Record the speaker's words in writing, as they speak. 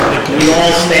we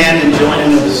all stand and join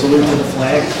in the salute to the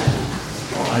flag?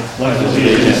 I pledge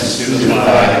Allegiance to the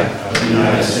flag of the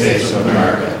United States of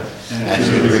America and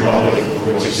to the republic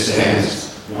for which it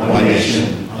stands, one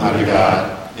nation, under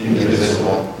God,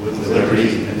 indivisible, with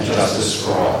liberty and justice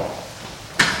for all.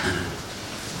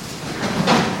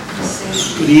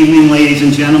 Good evening, ladies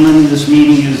and gentlemen. This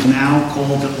meeting is now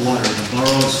called to order. The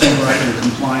Borough of Seabright, in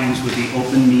compliance with the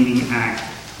Open Meeting Act,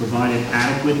 provided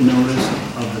adequate notice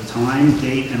of the time,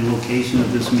 date, and location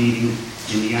of this meeting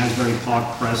in the Asbury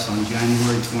Park Press on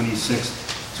January 26,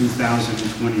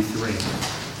 2023.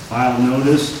 Filed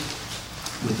notice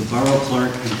with the Borough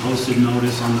Clerk and posted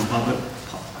notice on the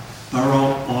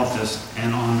Borough Office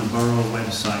and on the Borough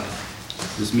website.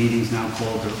 This meeting is now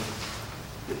called to...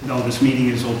 No, this meeting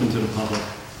is open to the public.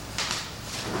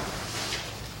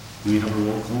 We have a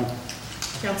roll call.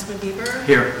 Councilman Bieber.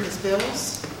 Here. Ms.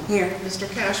 Bills. Here. Mr.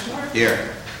 Cashmore.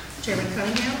 Here. Chairman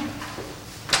Cunningham.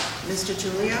 Mr.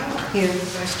 Giulio. Here.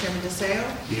 Vice Chairman DeSeo.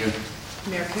 Here.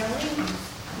 Mayor Kelly.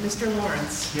 Mr.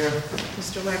 Lawrence. Here.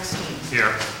 Mr. Lexstein.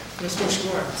 Here. Mr.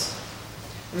 Schwartz.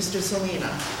 Mr.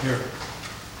 Salina. Here.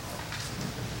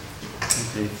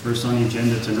 Okay, first on the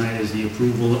agenda tonight is the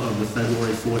approval of the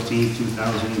February 14,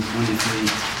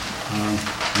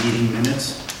 2023 meeting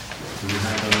minutes. Do we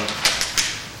have a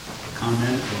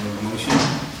comment or a motion?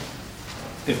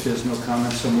 If there's no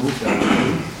comments, so moved.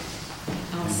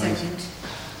 I'll second.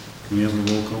 Can we have a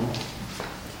roll call?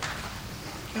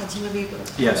 Councilman Bieber.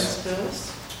 Yes. Ms. Bills.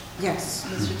 Yes.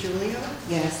 Mr. Giulio.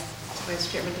 Yes. Vice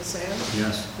Chairman DeSeo.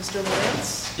 Yes. Mr.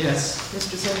 Lawrence. Yes.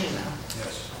 Mr. Salina.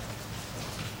 Yes.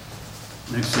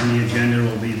 Next on the agenda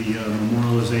will be the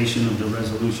memorialization of the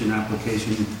resolution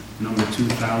application number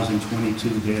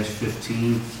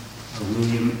 2022-15,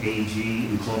 William A.G.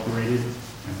 Incorporated.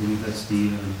 I believe that's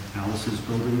the Alice's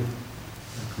building. Is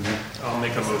that correct? I'll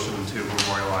make a motion to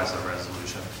memorialize the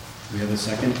resolution. We have a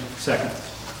second? Second.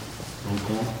 Roll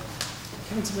call.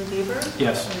 Councilman Bieber.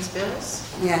 Yes. Ms. Bills.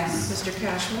 Yes. Mr.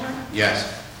 Cashmore. Yes.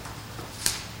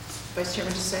 Vice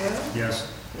Chairman DeSeo. Yes.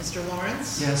 Mr.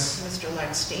 Lawrence. Yes. Mr.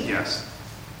 Lexstein. Yes.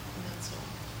 And that's all.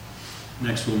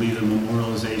 Next will be the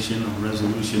memorialization of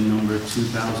resolution number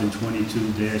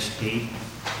 2022-8,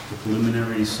 the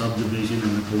preliminary subdivision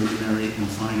and the preliminary and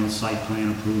final site plan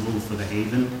approval for the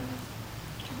Haven.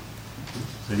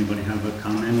 Does anybody have a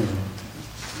comment or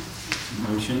a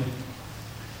motion?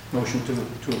 Motion to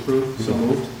approve, so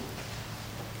moved.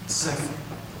 Second.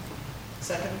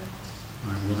 Second.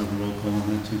 All right, we'll have a roll call on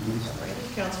that too, please. Alrighty,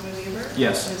 Councilman Bieber.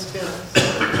 Yes. Ms. Bills.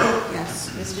 Yes.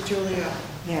 Mr. Giulio.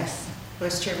 Yes.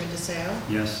 Vice Chairman DeSeo.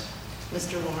 Yes.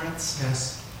 Mr. Lawrence.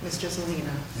 Yes. Mr.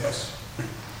 Salina. Yes.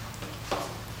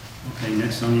 Okay,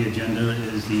 next on the agenda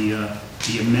is the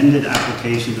amended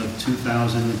application of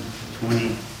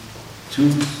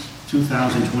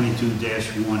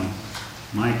 2022-1,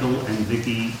 Michael and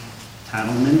Vicky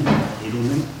Edelman,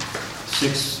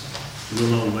 6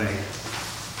 Willow Way.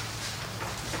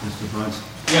 Mr. Brodsky.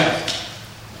 Yes.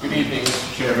 Good evening,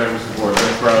 Mr. Chair, members of the board.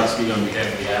 Rick Brodsky on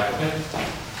behalf of the applicant.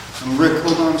 Rick,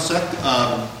 hold on a sec.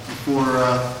 Before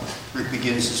Rick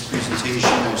begins his presentation,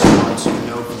 I just want to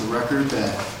note for the record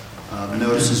that the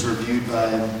notice is reviewed by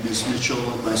Ms. Mitchell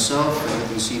and myself.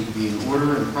 Everything seemed to be in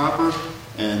order and proper,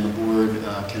 and the board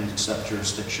can accept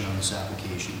jurisdiction on this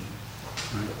application.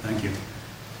 All right, thank you.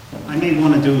 I may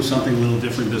want to do something a little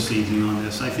different this evening on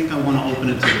this. I think I want to open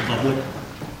it to the public.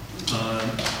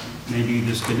 Maybe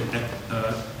this could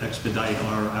expedite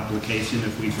our application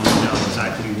if we find out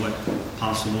exactly what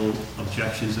possible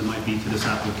objections there might be to this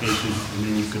application, and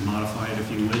then you could modify it if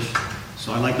you wish.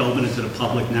 So I'd like to open it to the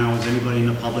public now. Does anybody in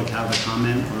the public have a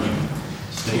comment or a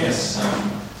statement? Yes,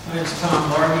 my name is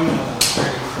Tom Largy. I'm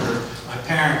attorney for my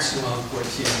parents who own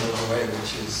 14 Willow Way,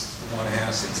 which is one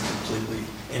house that's completely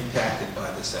impacted by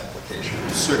this application.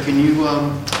 Sir, can you,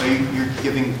 you're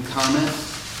giving comment?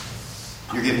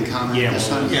 You're giving comment Yeah, this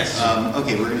time? yes.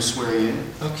 Okay, we're going to swear you in.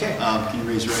 Okay. Can you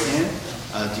raise your right hand?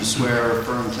 Do you swear or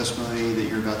affirm testimony that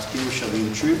you're about to give shall be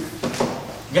the truth?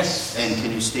 Yes. And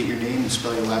can you state your name and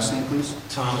spell your last name, please?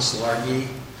 Thomas Largy,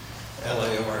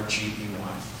 Largey.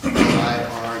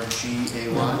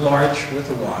 I-R-G-A-Y? Large with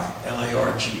a Y,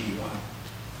 Largey.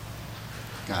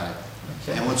 Got it.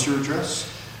 Okay. And what's your address?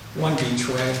 1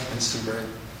 Beachway in Seabright.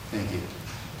 Thank you.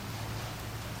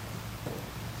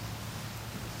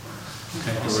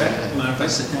 Okay, Is that, mind if I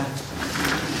sit down?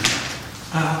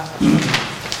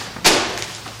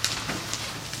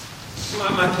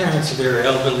 My parents are very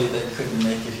elderly. They couldn't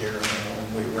make it here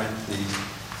when we rent the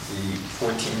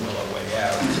 14 Willow Way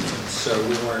out. So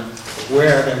we weren't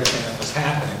aware of everything that was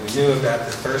happening. We knew about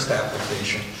the first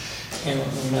application, and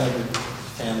we know the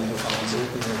family who owns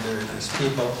it. We know they're nice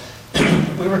people.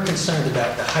 we were concerned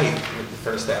about the height with the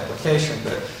first application,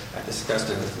 but I discussed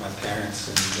it with my parents,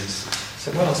 and they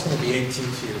said, well, it's going to be 18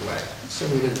 feet away, so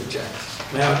we didn't object.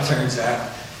 Now it turns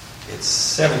out it's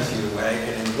 7 feet away,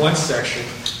 and in one section,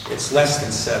 it's less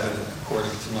than 7,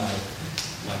 according to my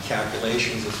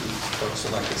calculations. If you folks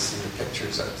would like to see the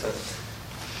pictures,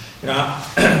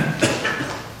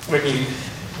 when you,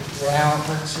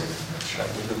 should I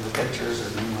give them the pictures, or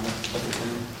do you want to look at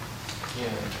them? Yeah.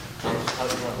 How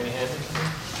do you want me to handle it?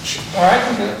 Or I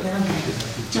can do it, yeah,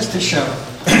 just to show.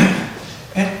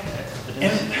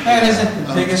 And that isn't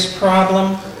the biggest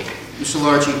problem. Mr.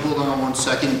 Largy, hold on one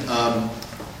second.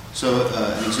 So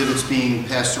an exhibit's being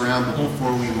passed around, but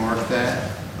before we mark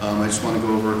that, I just want to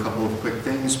go over a couple of quick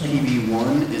things.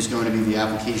 PB1 is going to be the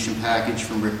application package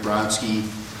from Rick Brodsky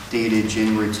dated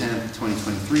January 10th,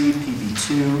 2023.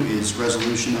 PB2 is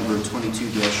resolution number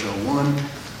 22-01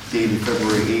 dated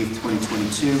February 8th,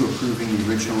 2022, approving the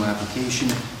original application.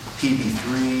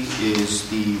 PB3 is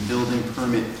the building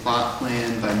permit plot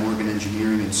plan by Morgan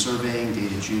Engineering and Surveying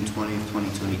dated June 20th,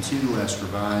 2022, last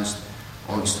revised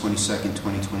August 22nd,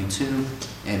 2022.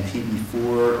 And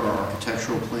PB4 are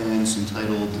architectural plans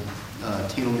entitled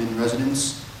Tatelman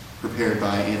Residence, prepared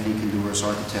by Anthony Condor's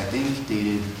Architect Inc.,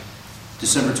 dated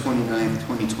December 29th,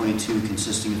 2022,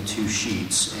 consisting of 2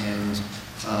 sheets. And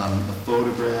a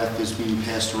photograph is being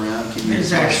passed around. Can you There's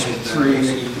tell us actually what that 3 is?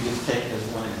 that you can just take as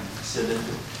one exhibit.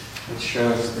 It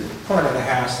shows the part of the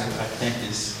house that I think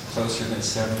is closer than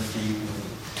 7 feet.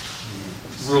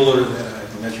 The ruler that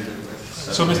I measured it with.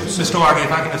 So, Mr. Largy,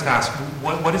 if I can just ask,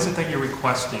 what is it that you're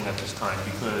requesting at this time?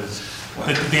 Because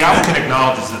the applicant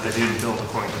acknowledges that they didn't build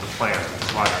according to the plan, which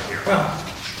is why they're here. Well,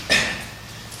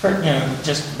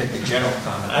 just to make a general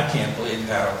comment, I can't believe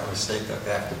how a mistake like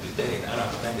that could be made. I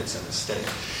don't think it's a mistake.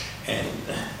 And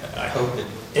I hope it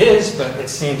is, but it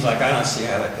seems like I don't see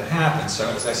how that could happen. So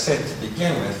as I said to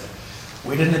begin with,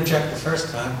 we didn't object the first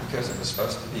time because it was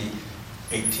supposed to be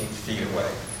 18 feet away.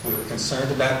 We were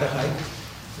concerned about the height,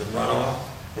 the runoff,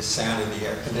 the sound of the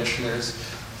air conditioners,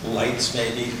 lights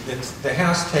maybe. The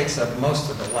house takes up most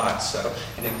of the lot,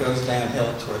 and it goes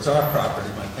downhill towards our property,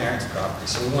 my parents' property.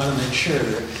 So we want to make sure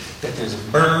that there's a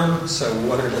berm so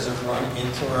water doesn't run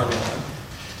into our lawn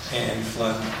and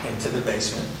flood into the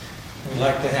basement. We'd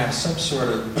like to have some sort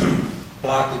of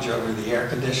blockage over the air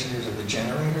conditioners or the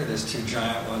generator. There's 2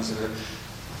 giant ones that are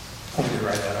pointed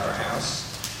right at our house.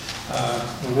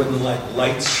 We wouldn't like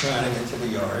lights shining into the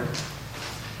yard.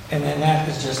 And then that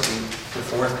is just the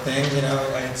 4th thing,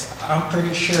 I'm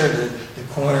pretty sure that the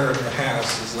corner of the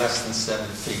house is less than 7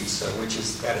 feet,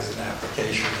 that is an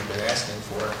application that they're asking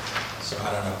for. So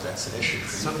I don't know if that's an issue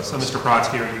for you. So Mr.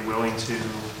 Brodsky, are you willing to?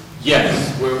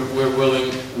 Yes, we're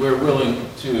willing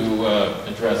to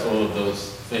address all of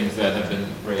those things that have been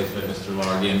raised by Mr.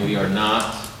 Largy, and we are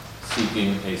not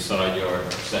seeking a side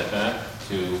yard setback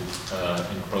to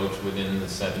encroach within the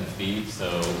 7 feet.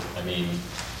 So,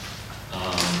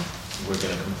 we're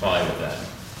going to comply with that.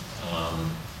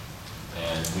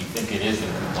 And we think it is in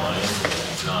compliance, but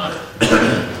it's not.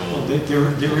 Well,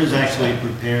 there is actually a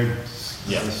prepared,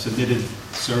 Yeah. submitted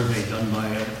survey done by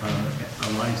a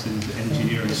licensed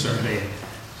engineer and surveyor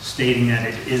stating that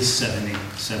it is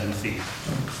 7 feet.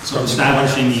 So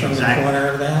establishing the From the exact. corner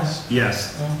of the house?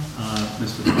 Yes,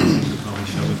 Mr. President could probably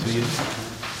show it to you.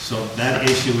 So that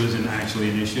issue isn't actually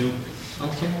an issue.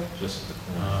 Okay. Just the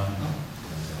corner.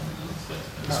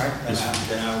 All right,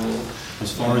 then I will.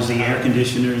 As far as the air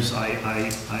conditioners, I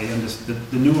understand,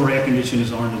 the newer air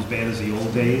conditioners aren't as bad as the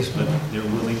old days, but they're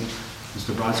willing,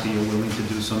 Mr. Brodsky, you're willing to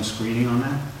do some screening on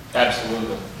that?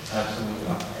 Absolutely.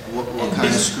 What kind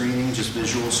of screening? Just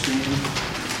visual screening?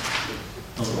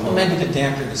 Well, maybe to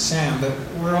dampen the sound, but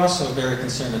we're also very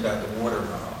concerned about the water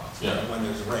runoff. Yeah. When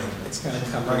there's rain, it's going to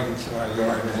come right into our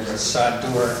yard, and there's a side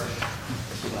door.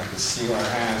 If you'd like to see our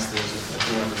house, there's a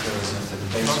door that goes into the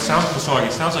basement.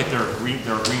 It sounds like they're agreeing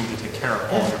to take care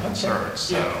of all your concerns,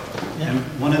 so. And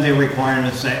one of their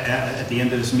requirements at the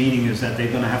end of this meeting is that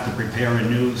they're going to have to prepare a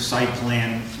new site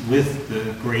plan with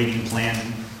the grading plan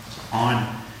on,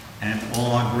 and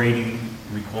all our grading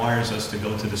requires us to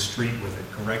go to the street with it,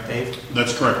 correct, Dave?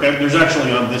 That's correct. There's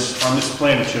actually on this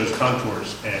plan, it shows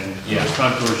contours, and those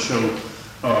contours show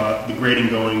the grading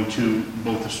going to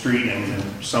both the street and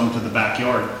then some to the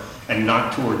backyard, and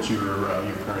not towards your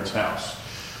parents' house.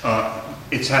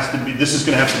 This is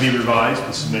going to have to be revised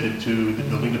and submitted to the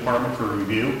building department for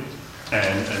review,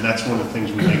 and that's one of the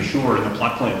things we make sure in the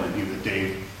plot plan review that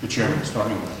Dave, the chairman, is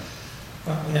talking about.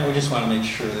 Well, we just want to make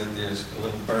sure that there's a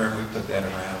little berm. We put that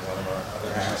around one of our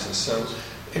other houses. So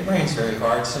it rains very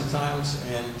hard sometimes,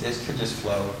 and it could just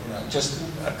flow. Just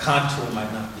a contour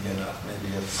might not be enough.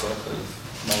 Maybe a foot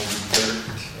of moldy dirt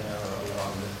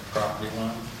along the property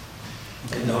line.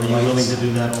 And no Are you willing lights. to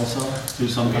do that also? Do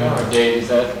something? Dave, is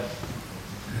that?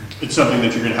 It's something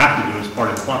that you're gonna have to do as part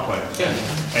of the plot plan. Yeah.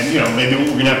 And, you know, maybe what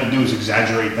we're gonna have to do is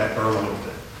exaggerate that berm a little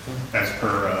bit, as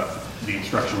per the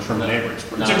instructions from the neighbors.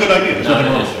 But it's a good idea, there's Not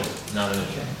nothing an wrong. issue, not an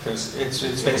issue. Because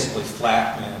it's basically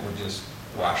flat and it would just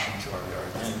wash into our yard.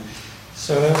 And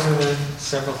so those are the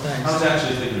several things. I was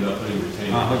actually thinking about putting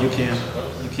retaining. But you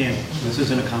can't, this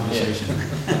isn't a conversation.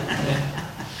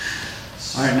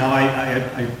 All right,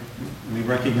 now we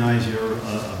recognize your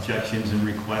objections and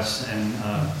requests, and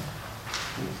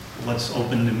let's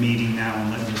open the meeting now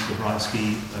and let Mr.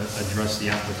 Brodsky address the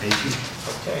application.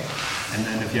 Okay. And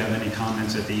then if you have any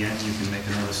comments at the end, you can make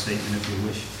another statement if you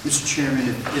wish. Mr. Chairman,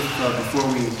 if before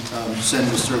we send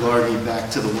Mr. Largy back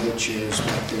to the white chairs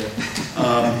back there,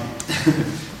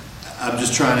 I'm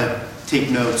just trying to take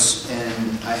notes,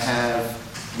 and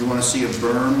you want to see a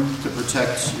berm to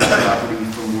protect your property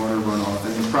from water runoff.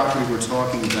 And the property we're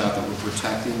talking about that we're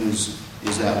protecting is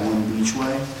that one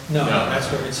beachway? No, No.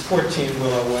 that's where, it's 14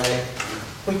 Willow Way.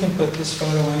 We can put this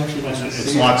photo in if you want to see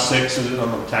It's it. lot 6, is it on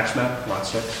the tax map, lot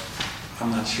 6?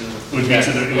 I'm not sure. It would be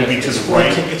to the, it would be to It's the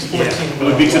right. 14, it's 14 It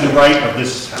would be to the Willow Way. right of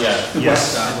this house. Yeah,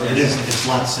 Yes, side, it is, it's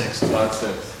lot 6. lot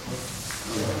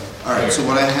 6. All right, so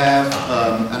what I have,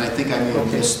 and I think I may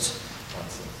have missed,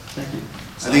 Thank you.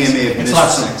 I think I may have It's missed.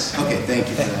 lot some- 6. Okay, thank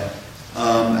you for that.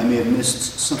 I may have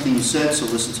missed something you said, so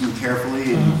listen to me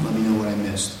carefully and let me know what I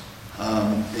missed.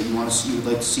 That you want to see, you would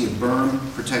like to see a berm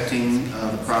protecting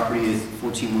the property at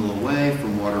 14 Willow Way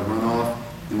from water runoff.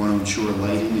 You want to ensure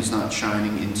lighting is not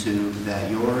shining into that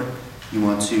yard. You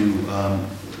want to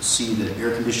see that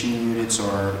air conditioning units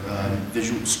are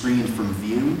visual screened from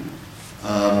view.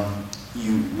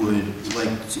 You would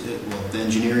like to, well, the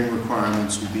engineering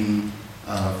requirements would be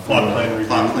for Plot plan review.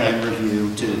 plot plan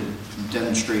review to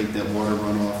demonstrate that water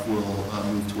runoff will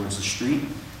move towards the street.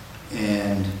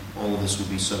 And all of this would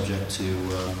be subject to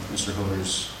Mr.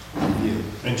 Hoder's review.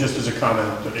 And just as a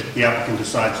comment, if the applicant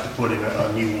decides to put in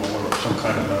a knee wall or some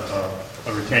kind of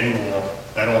a retaining wall,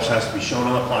 that also has to be shown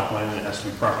on the plot plan, and it has to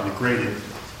be properly graded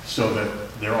so that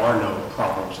there are no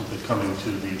problems with it coming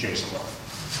to the adjacent lot.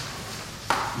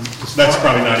 That's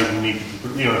probably not even needed,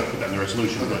 you don't have to put that in the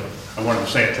resolution, but I wanted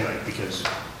to say it tonight because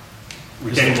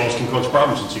retaining walls can cause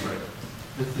problems in Seagrave.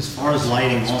 As far as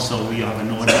lighting, also, we have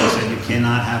an ordinance that you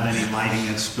cannot have any lighting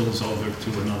that spills over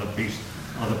to another piece,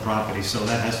 other property, so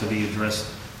that has to be addressed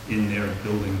in their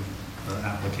building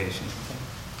application.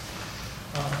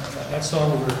 That's all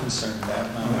we were concerned about.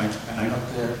 All right. I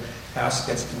hope their house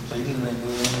gets completed and they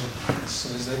move in as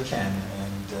soon as they can.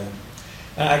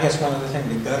 And I guess one other thing,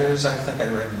 the gutters, I think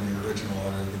I read in the original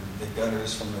order, the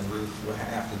gutters from the roof will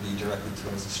have to be directed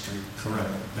towards the street. Correct.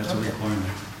 That's a Okay.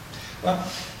 requirement. Well,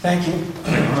 thank you.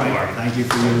 All right, thank you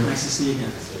for your, Nice to see you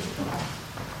again.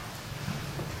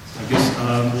 I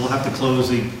guess we'll have to close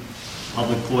the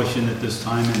public portion at this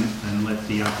time and let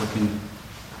the applicant,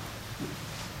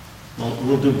 well,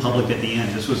 we'll do public at the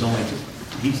end. This was only,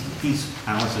 he's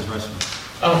Alice's restaurant.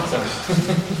 Oh, sorry.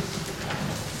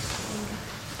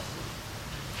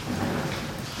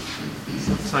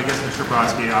 So I guess, Mr.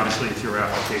 Brodsky, obviously it's your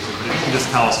application, but if you can just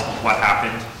tell us what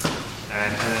happened,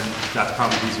 and that's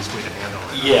probably the easiest way to handle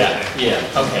it. Yeah,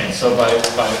 okay, so by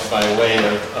way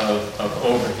of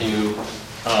overview,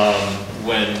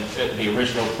 when the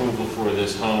original approval for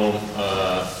this home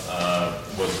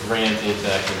was granted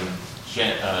back in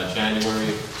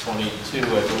January 22,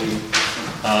 I believe,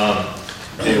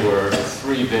 there were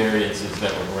 3 variances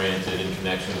that were granted in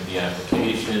connection with the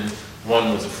application.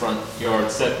 One was a front yard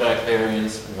setback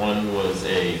variance, one was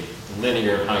a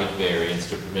linear height variance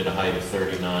to permit a height of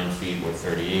 39 feet where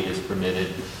 38 is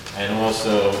permitted, and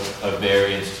also a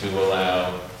variance to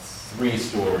allow 3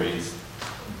 stories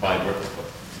by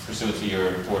pursuant to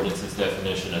your ordinance's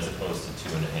definition as opposed to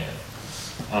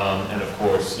 2.5. And of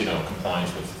course, you know,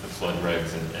 compliance with the flood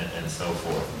regs and so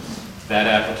forth. That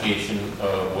application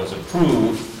was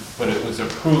approved, but it was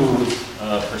approved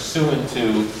pursuant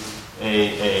to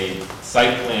a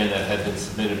site plan that had been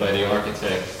submitted by the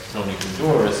architect, Tony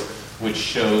Condoris, which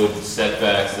showed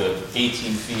setbacks of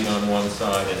 18 feet on one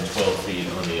side and 12 feet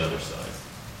on the other side.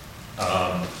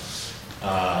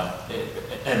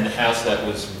 And the house that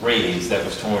was raised, that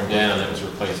was torn down, that was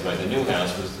replaced by the new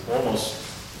house, was almost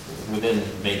within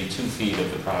maybe 2 feet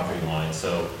of the property line.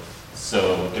 So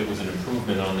it was an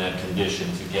improvement on that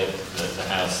condition to get the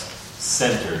house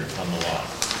centered on the lot.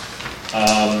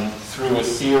 Through a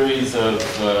series of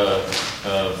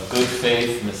good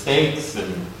faith mistakes,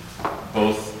 and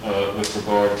both with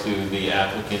regard to the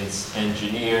applicant's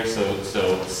engineer, so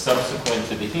subsequent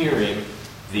to the hearing,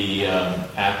 the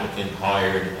applicant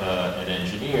hired an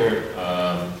engineer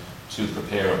to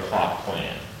prepare a plot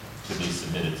plan to be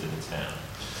submitted to the town.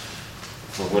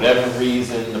 For whatever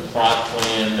reason, the plot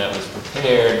plan that was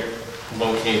prepared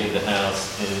located the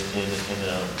house in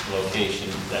a location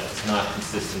that was not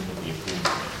consistent with the approved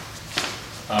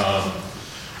plan.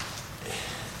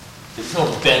 There's no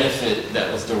benefit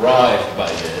that was derived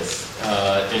by this.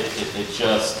 It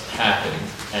just happened,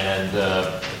 and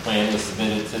the plan was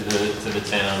submitted to the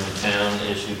town. The town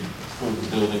approved the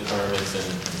building permits, and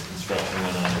construction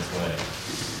went on its way.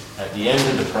 At the end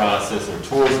of the process, or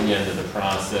towards the end of the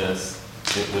process,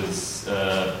 it was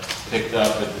picked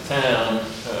up at the town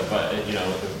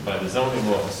by the zoning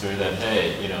officer that,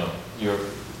 hey,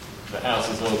 the house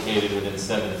is located within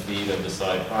 7 feet of the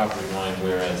side property line,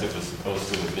 whereas it was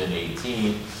supposed to have been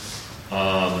 18.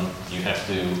 You have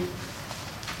to,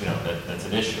 that's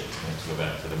an issue. You have to go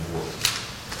back to the board,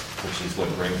 which is what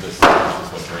brings us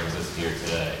here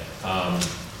today.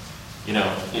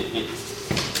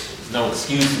 No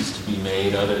excuses to be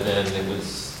made other than it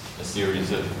was a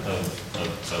series of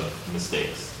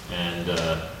mistakes. And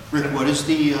Rick, what is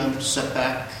the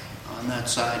setback on that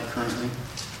side currently?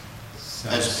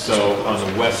 So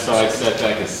on the west side,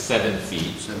 setback is 7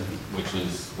 feet, 7 feet. which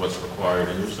is what's required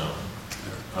in your zone.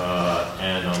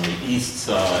 And on the east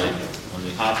side, on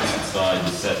the opposite side,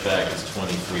 the setback is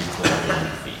 23.1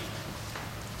 feet.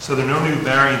 So there are no new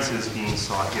variances being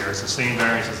sought here. It's the same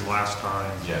variance as last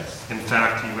time. Yes. In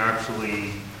fact, you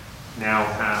actually now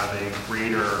have a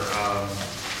greater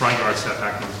front yard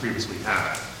setback than we previously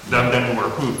had, than we were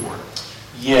approved for.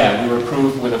 Yeah, we were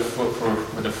approved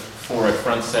for a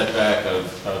front setback of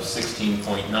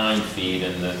 16.9 feet,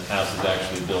 and the house is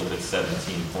actually built at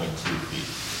 17.2 feet.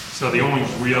 So the only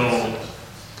real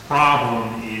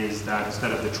problem is that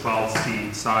instead of the 12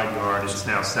 feet side yard, it's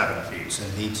now 7 feet. Instead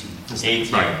of 18.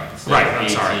 18. Right, I'm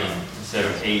sorry. Instead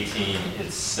of 18,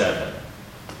 it's 7.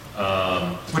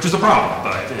 Which is a problem,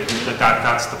 but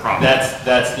that's the problem.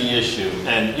 That's the issue,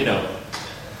 and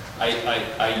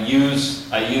I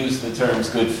use the terms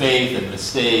good faith and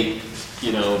mistake,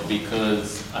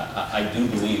 because I do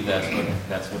believe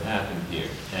that's what happened here,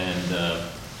 and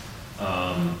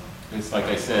it's like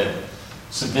I said,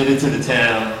 submitted to the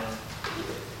town,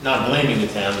 not blaming the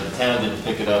town, but the town didn't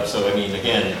pick it up. So I mean,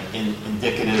 again,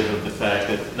 indicative of the fact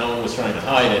that no one was trying to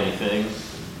hide anything.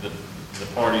 The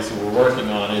parties who were working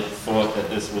on it thought that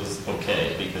this was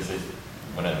okay because it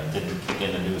didn't kick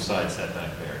in a new side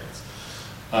setback variance.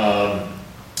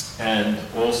 And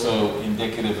also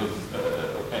indicative of,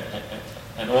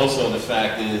 and also the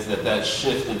fact is that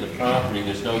shift in the property,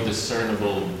 there's no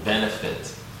discernible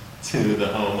benefit to the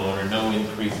homeowner, no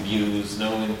increased views,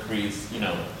 no increase,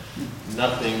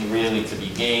 nothing really to be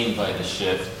gained by the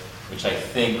shift, which I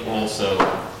think also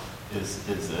is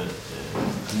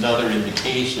another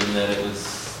indication that it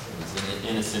was an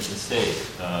innocent mistake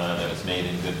that was made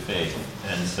in good faith.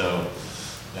 And so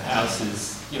the house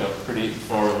is, pretty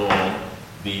far along.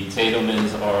 The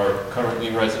Tatumans are currently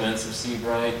residents of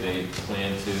Seabright. They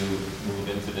plan to move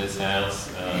into this house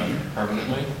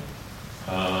permanently.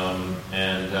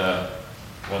 And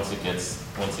once it gets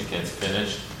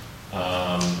finished,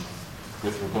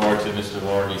 with regard to Mr.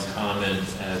 Lardy's comment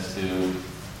as to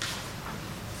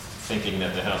thinking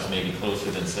that the house may be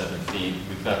closer than 7 feet,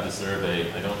 we've got the survey.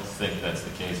 I don't think that's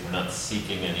the case. We're not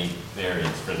seeking any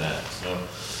variance for that. So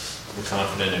we're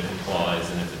confident it complies,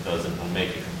 and if it doesn't, we'll make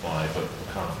it comply, but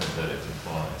we're confident that it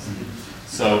complies.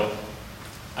 So,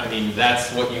 I mean, that's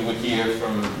what you would hear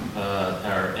from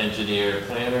our engineer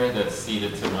planner that's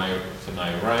seated to my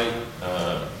right,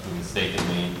 who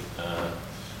mistakenly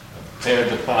prepared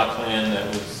the plot plan that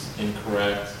was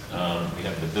incorrect. We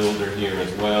have the builder here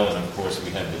as well, and of course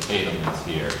we have the Tatumans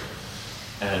here.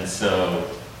 And so,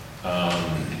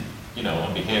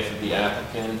 on behalf of the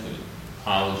applicant,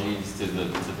 apologies to the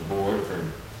board for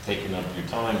taking up your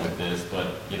time with this, but,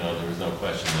 there was no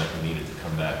question that we needed to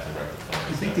come back to rectify I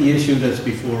this. think the issue that's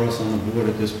before us on the board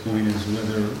at this point is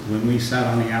whether, when we sat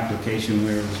on the application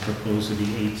where it was proposed to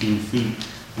be 18 feet,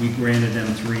 we granted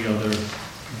them 3 other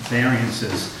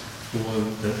variances for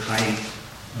the height,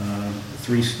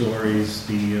 3 stories,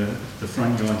 the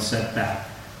front yard setback.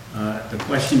 The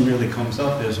question really comes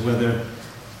up is whether,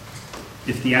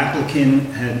 if the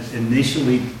applicant had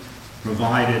initially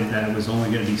provided that it was only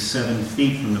going to be 7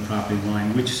 feet from the property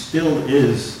line, which still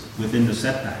is within the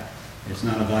setback, it's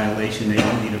not a violation, they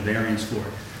don't need a variance for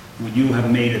it, would you have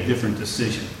made a different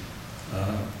decision?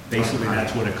 Basically,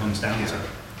 that's what it comes down to.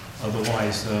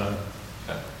 Otherwise,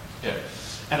 Yeah,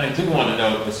 and I do want to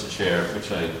note, Mr. Chair,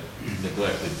 which I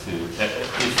neglected to,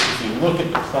 if you look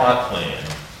at the plot plan,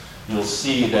 you'll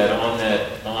see that on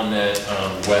the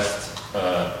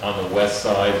west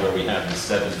side where we have the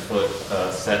 7-foot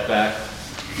setback,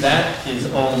 that is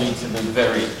only to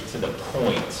the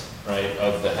point, right,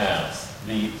 of the house.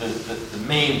 The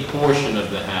main portion of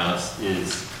the house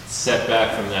is set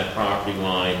back from that property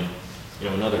line,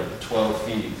 another 12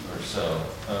 feet or so,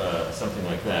 something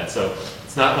like that. So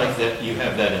it's not like that you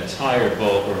have that entire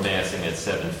bulk or massing at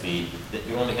 7 feet, that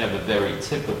you only have the very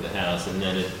tip of the house, and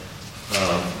then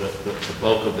the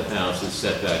bulk of the house is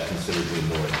set back considerably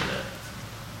more than that.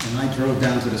 And I drove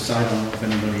down to the side, I don't know if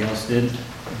anybody else did.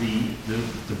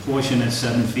 The portion that's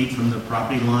 7 feet from the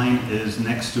property line is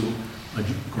next to a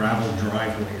gravel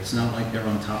driveway. It's not like they're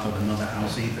on top of another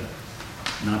house either.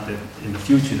 Not that in the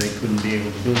future they couldn't be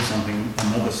able to build something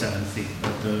another 7 feet,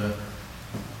 but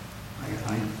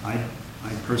I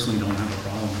personally don't have a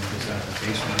problem with this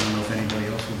application. I don't know if anybody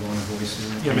else would want to voice it.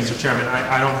 Yeah, Mr. Chairman,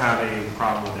 I don't have a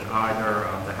problem with it either.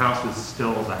 The house is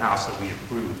still the house that we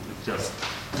approved, it's just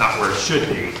not where it should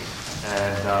be.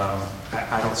 And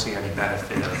I don't see any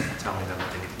benefit of telling them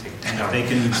that they need to take it And down. if they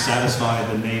can satisfy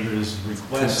the neighbor's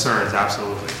request. Concerns,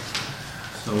 absolutely.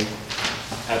 So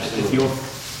if Absolutely. you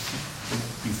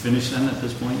finished then at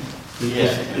this point?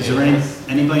 Yeah. Is there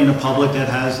anybody in the public that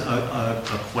has a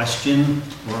question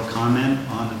or a comment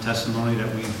on the testimony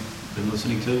that we've been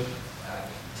listening to?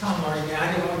 Tom Marty,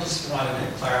 I just wanted to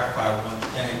clarify one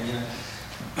thing,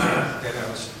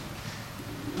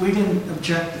 we didn't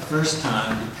object the first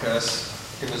time because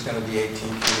it was going to be 18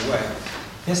 feet away.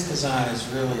 This design is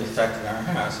really affecting our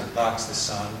house. It blocks the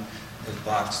sun, it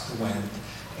blocks the wind.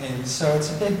 And so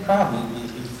it's a big problem. You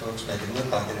folks make it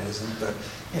look like it isn't, but,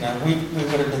 we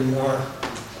would have been more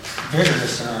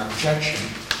vigorous in our objection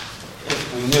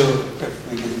if we knew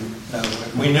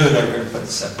they were going to put the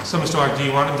septic. So, Mr. Ard, do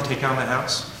you want him to take down the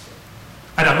house?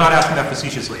 And I'm not asking that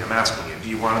facetiously, I'm asking you, do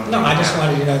you want him to No, take I it just down?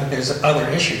 wanted you to know that there's other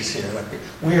issues here. Like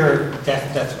we're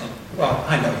definitely, well,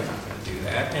 I know you're not going to do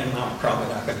that, and I'm probably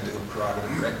not going to do a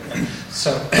prerogative right.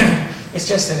 So it's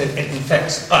just that it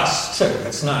affects us too.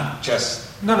 It's not just.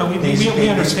 No, we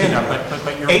understand that,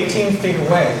 but you're... 18 feet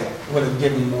away would have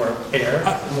given more air,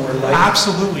 more light.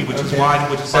 Absolutely, which is why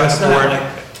So the it's not board... like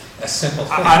a simple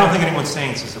thing. I don't think anyone's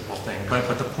saying it's a simple thing, but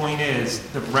the point is,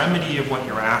 the remedy of what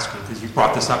you're asking, because you've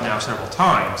brought this up now several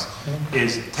times,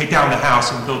 is take down the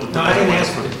house and build it the No, I way didn't it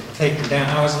ask was. you to take it down.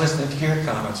 I was listening to your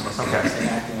comments, Mr. Okay. Johnson,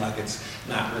 acting like it's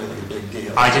not really a big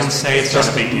deal. I didn't say it's not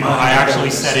a big deal. I actually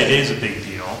said it is a big deal.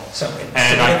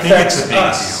 And I think it's a big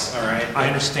us, deal. all right? I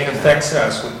understand It that. affects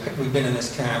us. We've been in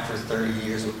this town for 30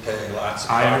 years. We pay lots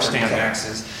of I property understand that.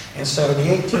 taxes. And so the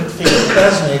 18 feet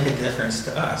does make a difference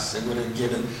to us. It would have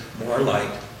given more light,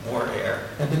 more air,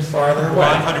 and been farther away.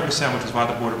 100%, which is why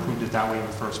the board approved it that way in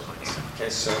the first place. Okay,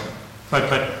 so But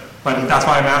that's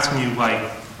why I'm asking you,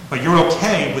 but you're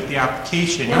okay with the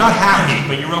application. You're not happy,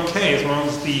 but you're okay as long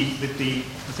as the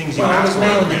things you well, it asked was for.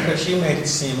 mainly are because you made it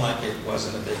seem like it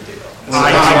wasn't a big deal.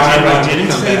 I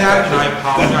didn't say that, and I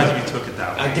apologize if you took it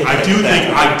that way. I did I take do it think,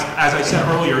 that way. as I said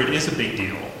earlier, it is a big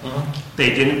deal.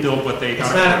 They didn't build what they It's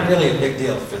got. not really a big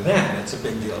deal for them. It's a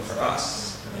big deal for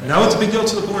us. No, it's a big deal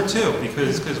to the board too,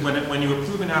 because when you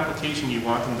approve an application, you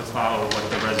want them to follow what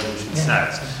the resolution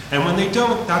says. And when they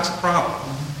don't, that's a problem.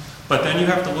 But then you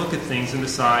have to look at things and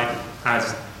decide,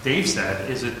 as Dave said,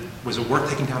 was it worth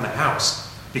taking down the house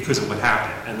because of what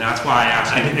happened? And that's why I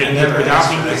asked you.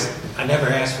 I never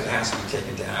asked for the house to be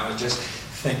taken down. I was just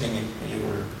thinking you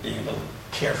were being a little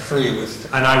carefree with.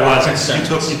 And I wasn't.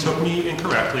 concerns. You took me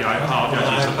incorrectly. I apologize. I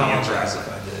You took me apologize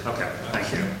incorrectly. if I did. Okay,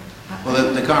 thank you.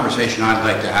 Well, the conversation I'd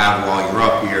like to have while you're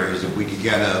up here is if we could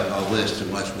get a list,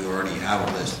 unless we already have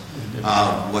a list,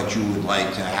 of what you would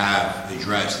like to have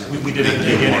addressed. that We would didn't make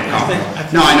dig it in more it.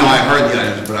 comprehensive. No, I know, I heard the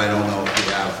items, but I don't know if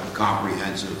we have a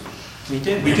comprehensive. We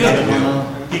did. We did.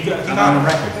 He got on the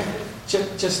record.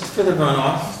 Just for the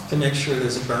runoff, to make sure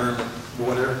there's a berm that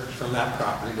water from that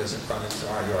property doesn't run into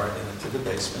our yard and into the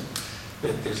basement,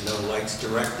 that there's no lights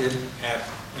directed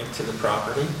into the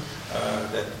property,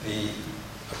 that the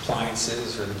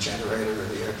appliances or the generator or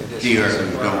the air conditioners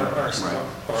are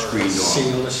screened off.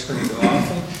 sealed or screened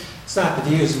off. And it's not the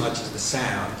view as much as the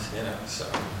sound, so.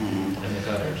 And the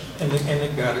gutters. And the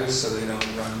gutters, so they don't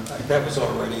run, that was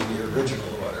already the original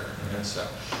order. And so,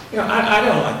 I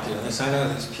don't like doing this. I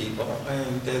know these people,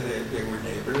 and they were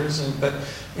neighbors, but,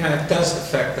 it does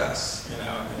affect us,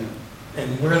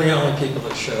 and we're the only people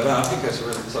that showed up because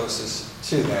we're the closest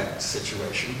to that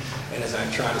situation. And as I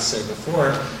tried to say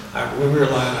before, we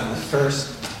relied on the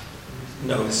first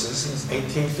notices, it's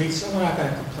 18 feet, so we're not going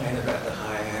to complain about the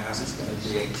high house, it's going to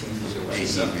be 18 feet away.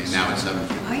 18 feet, now it's 7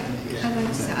 feet. I Yeah, but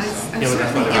that's certainly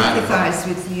what I- empathize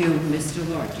with you, Mr.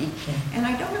 Larky, and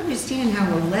I don't understand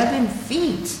how 11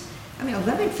 feet,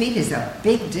 11 feet is a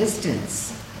big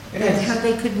distance, It and is. how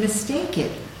they could mistake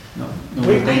it. No,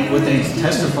 what they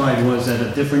testified was that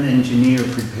a different engineer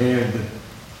prepared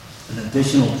an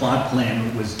additional plot plan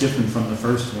that was different from the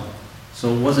first one.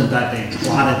 So it wasn't that they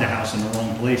plotted the house in the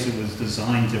wrong place, it was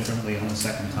designed differently on the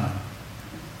second time.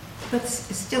 But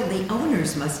still, the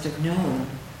owners must have known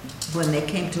when they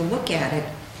came to look at it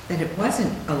that it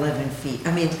wasn't 11 feet,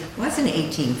 it wasn't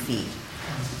 18 feet.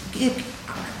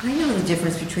 I know the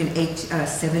difference between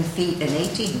 7 feet and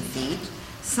 18 feet.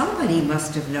 Somebody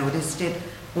must have noticed it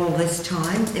all this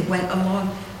time. It went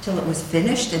along till it was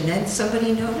finished and then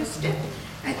somebody noticed it.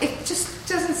 It just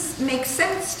doesn't make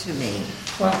sense to me.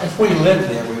 Well, if we lived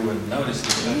there, we would have noticed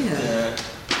it, but Yeah.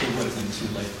 it would have been too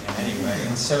late anyway.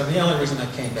 And so the only reason I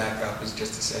came back up is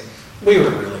just to say, we were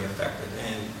really affected,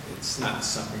 and it's not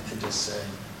something to just say,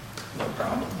 no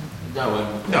problem. No,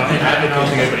 and No, I don't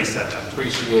think anybody said that.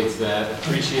 appreciates that,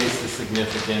 appreciates the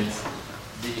significance.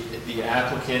 The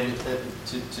applicant,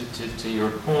 to your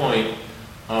point,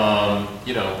 I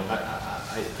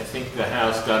think the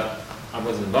house got, I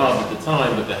wasn't involved at the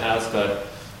time, but the house got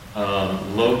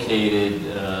located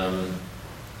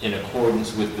in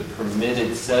accordance with the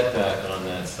permitted setback on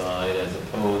that side as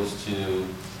opposed to,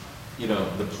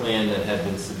 the plan that had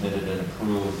been submitted and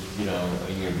approved,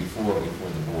 a year before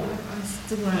the board. I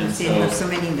still don't understand how so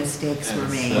many mistakes were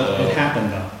and made. so- It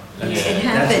happened though. It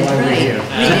Yeah. happened, why we're right. here.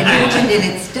 It happened and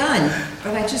it's done,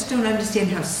 but I just don't understand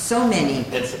how so many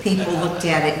It's- people looked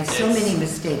at it and so it's many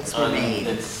mistakes were made.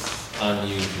 It's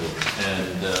unusual,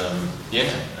 and,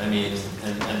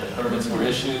 and the permits were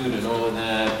issued and all of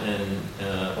that, and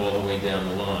all the way down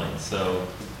the line, so,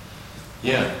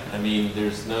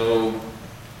 there's no,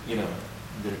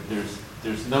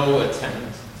 there's no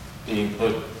attempt being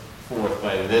put forth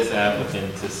by this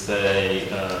applicant to say,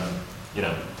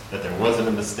 that there wasn't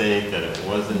a mistake, that it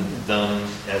wasn't done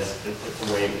as the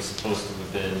way it was supposed to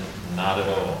have been, not at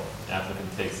all. The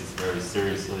applicant takes this very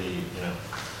seriously,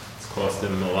 it's cost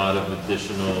him a lot of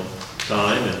additional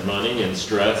time and money and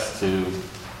stress to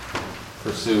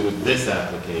pursue this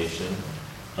application,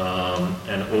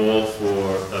 and all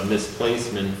for a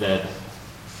misplacement that,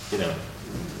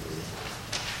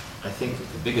 I think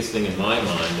the biggest thing in my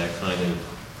mind that kind of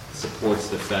supports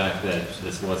the fact that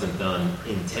this wasn't done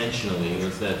intentionally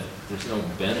is that there's no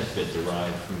benefit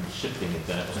derived from shifting it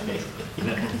that way. I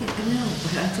know,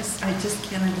 but I just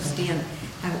can't understand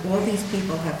how all these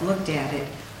people have looked at it,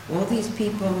 all these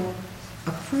people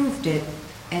approved it,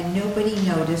 and nobody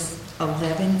noticed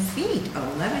 11 feet.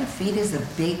 11 feet is a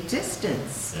big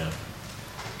distance. Yeah.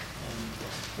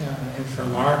 And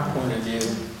from our point of view,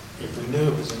 if we knew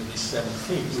it was going to be 7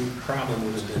 feet, we probably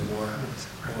would have been more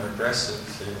aggressive,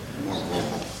 More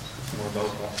vocal. more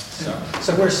vocal.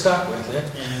 So we're stuck with it,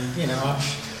 and we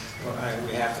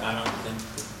have. I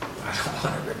don't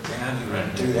want to rip down. You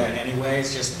wouldn't do that anyway.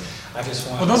 It's just I just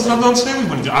want. Well, don't say we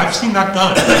wouldn't do it. I've seen that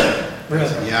done.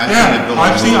 Really. Yeah,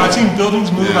 I've seen it I've seen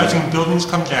buildings move, Yeah. I've seen buildings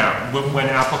come down when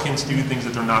applicants do things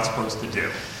that they're not supposed to do.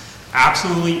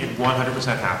 Absolutely, it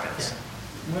 100% happens.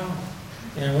 Well,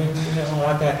 we don't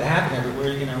want that to happen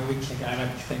everywhere. I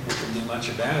don't think we can do much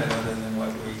about it other than what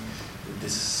we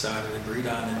decided, agreed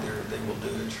on that they will do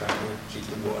to try to keep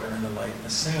the water and the light and the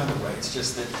sound away. It's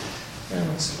just that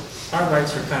our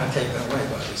rights were kind of taken away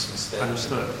by this mistake.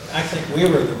 Understood. I think we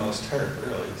were the most hurt,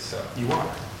 really. So, You are.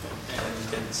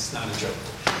 and it's not a joke.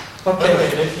 Okay, Okay.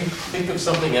 and if you think of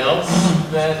something else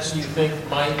that you think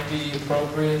might be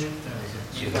appropriate,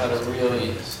 you got a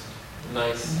really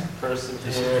nice person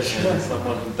here, and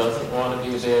someone who doesn't want to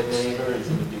be a bad neighbor, is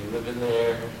going to be living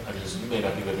there. You may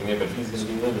not be living there, but he's going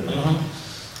to be living there.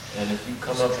 And if you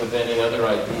come up with any other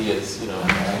ideas,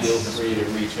 feel free to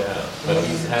reach out. But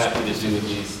he's happy to do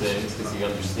these things because he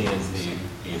understands the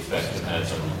effect it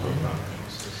has on the program.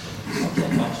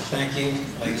 Okay, well, thank you,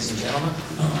 ladies and gentlemen.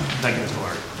 Thank you, Mr.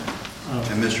 Lord.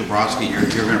 And Mr. Brodsky, you're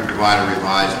going to provide a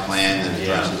revised plan that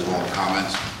addresses all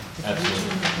comments?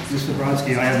 Absolutely. Mr.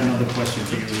 Brodsky, I have another question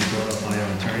for you, that was brought up by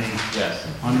our attorney. Yes.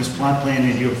 On this plot plan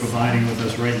that you're providing with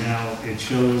us right now, it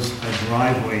shows a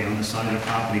driveway on the side of the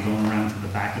property going around to the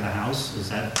back of the house. Is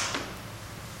that?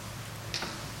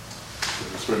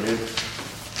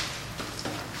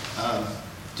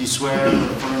 Do you swear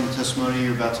or affirm the testimony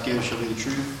you're about to give shall be the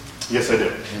truth? Yes, I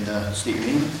do. And state your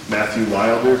name. Matthew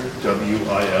Wilder,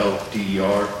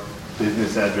 W-I-L-D-E-R,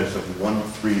 business address of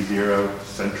 130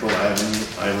 Central Avenue,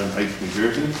 Island Heights, New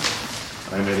Jersey.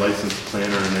 I'm a licensed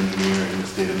planner and engineer in the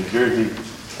state of New Jersey.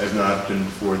 I've not been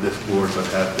before this board, but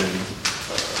have been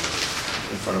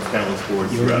in front of countless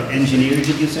boards You're throughout. an engineer, did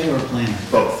you say, or a planner?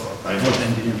 Both. I'm Both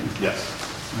engineer. Yes.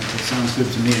 All right, that sounds good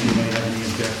to me. Anybody have any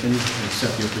objections?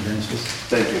 Accept your credentials.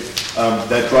 Thank you.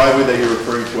 That driveway that you're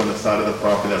referring to on the side of the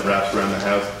property that wraps around the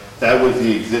house, that was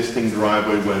the existing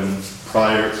driveway for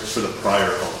the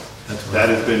prior home. That's right. That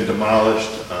has been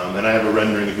demolished, and I have a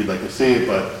rendering if you'd like to see it,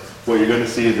 but what you're going to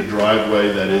see is a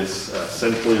driveway that is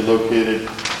centrally located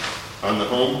on the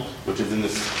home, which is in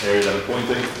this area that I'm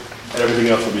pointing, and everything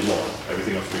else will be lawn,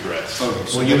 everything else will be grass.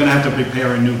 Well, you're gonna have to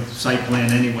prepare a new site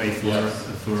plan anyway for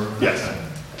Yes.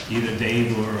 either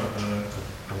Dave or,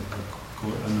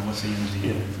 what's the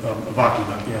engineer?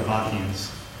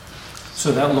 Avakians.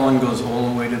 So that lawn goes all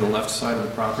the way to the left side of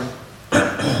the property? You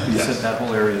Yes. said that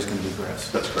whole area is going to be grass?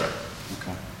 That's correct.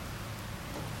 Okay.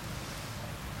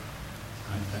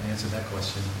 That answered that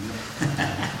question.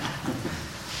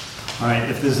 All right,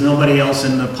 if there's nobody else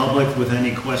in the public with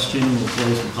any question, we'll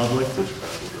close the public.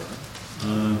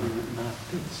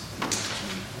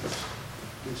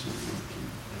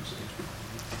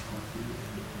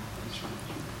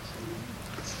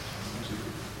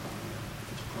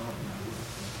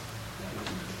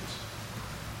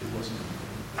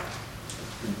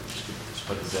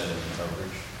 But is that in the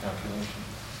coverage calculation?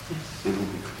 It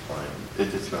will be compliant.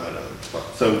 It's not,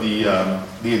 so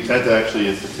the intent actually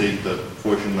is to take the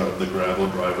portion of the gravel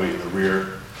driveway in the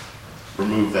rear,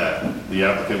 remove that. The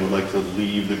applicant would like to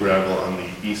leave the gravel on the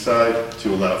east side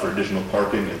to allow for additional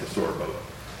parking and to store a boat.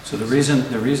 So the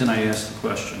reason I asked the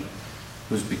question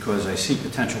was because I see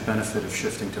potential benefit of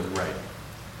shifting to the right.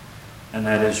 And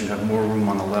that is you have more room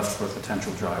on the left for a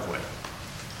potential driveway.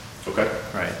 Okay?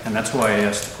 Right, and that's why I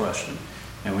asked the question.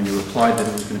 And when you replied that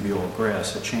it was going to be all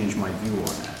grass, it changed my view on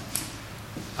that.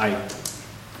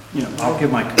 I'll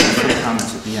give my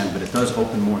comments at the end, but it does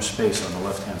open more space on the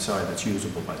left-hand side that's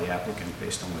usable by the applicant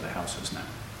based on where the house is now.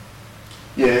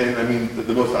 Yeah, and I mean,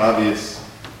 the most obvious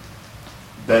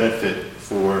benefit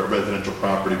for a residential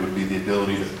property would be the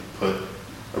ability to put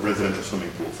a residential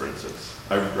swimming pool, for instance.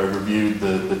 I reviewed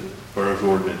the borough's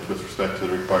ordinance with respect to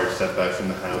the required setbacks in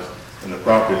the house and the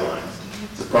property lines.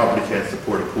 The property can't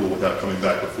support a pool without coming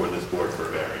back before this board for a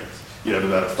variance. You have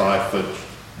about a 5-foot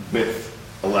width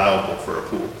allowable for a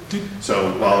pool.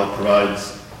 So while it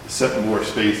provides more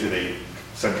space in a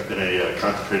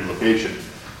concentrated location,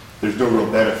 there's no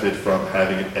real benefit from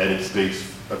having an added space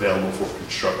available for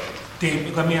construction.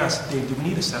 Dave, let me ask, Dave, do we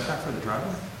need a setback for the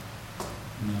driveway?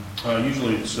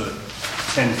 Usually it's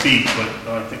 10 feet,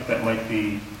 but I think that might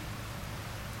be,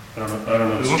 I don't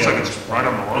know. It looks like it's right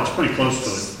on the line. It's pretty close to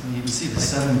it. You can see the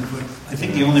 7-foot. I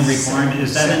think the only requirement,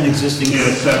 is that an existing? Yeah,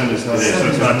 7 is not, so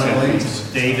it's not 10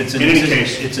 feet. Dave, it's In any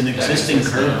case- it's an existing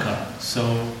curb cut,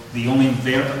 so the only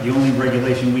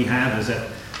regulation we have is that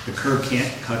the curb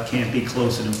cut can't be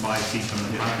closer than 5 feet from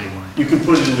the property line, You can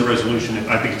put it in the resolution,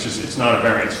 I think it's not a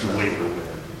variance to waiver.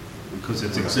 because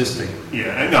it's existing.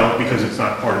 Yeah, I know, because it's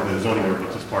not part of the zoning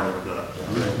ordinance, it's part of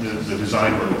the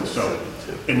design ordinance, so.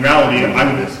 In reality,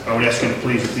 I would ask you to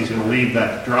please, if he's gonna leave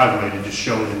that driveway, to just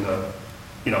show it in the,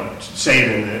 say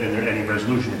it in any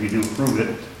resolution if you do approve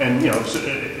it. And,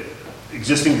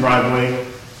 existing driveway,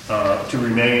 to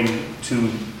remain to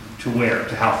where?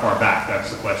 To how far back? That's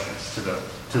the question.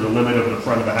 To the limit of the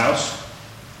front of the house?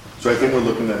 So I think we're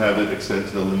looking to have it extend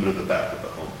to the limit of the back of the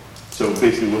home. So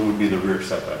basically, what would be the rear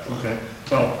setback line? Okay,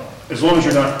 well, as long as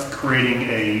you're not creating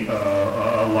a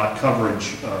lot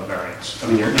coverage variance. I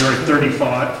mean, you're at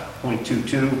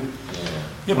 35.22.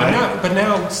 Yeah, but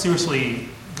now, seriously,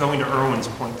 going to Erwin's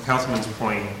point, the councilman's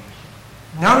point,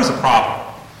 now there's a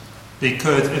problem.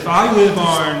 Because if I live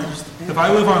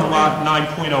on lot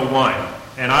 9.01,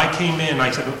 and I came in,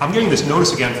 I said, I'm getting this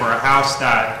notice again for a house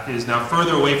that is now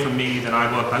further away from me than I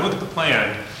look at the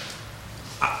plan,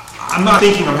 I'm not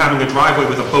thinking I'm having a driveway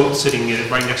with a boat sitting in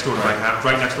it right next door to my house,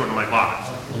 right next door to my lot.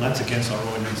 Well, that's against our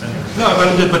ordinance anyway. No,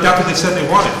 but that's what they said they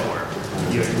wanted for it.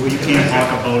 Well, you can't park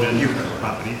a boat in your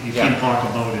property, you can't park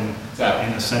a boat in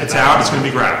a setback. It's out, it's gonna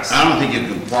be grass. I don't think you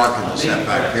can park in the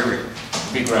setback, period.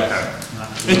 Be grass.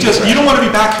 It's just, you don't wanna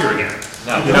be back here again.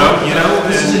 No. You know?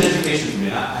 This is and- an education for me.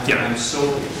 Yeah. I'm so,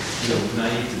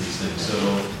 naive to these things, so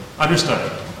Understood.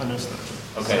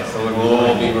 Okay, so it will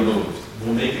all be removed.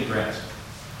 we'll make it grass.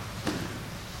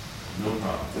 No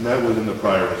problem. And that was in the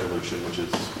prior resolution, which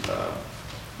is,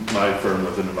 my firm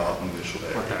wasn't involved in the initial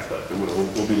variance. Okay. But it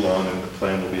will be lawn, and the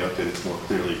plan will be updated to more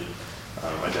clearly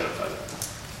identify that.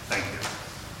 Thank you.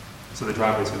 So the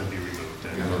driveway's gonna be removed.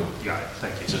 Removed. Got it,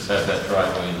 thank you. Just have that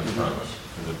driveway in the front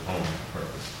for the home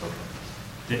purpose. Okay.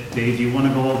 Dave, do you want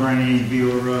to go over any of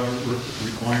your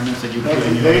requirements that you put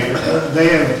in your letter? They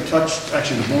have touched,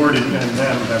 actually, the board and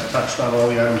them have touched on all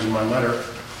the items in my letter,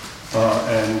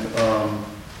 and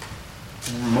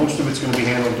most of it's going to be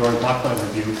handled during plot plan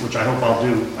review, which I hope I'll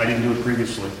do. I didn't do it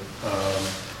previously.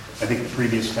 I think the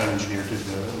previous town engineer did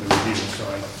the review, so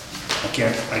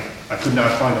I could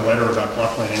not find a letter about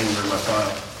plot plan anywhere in my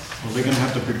file. Well, we're going to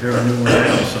have to prepare a new one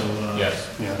now, so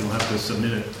Yes. you'll have to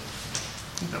submit it.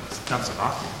 That was a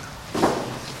document.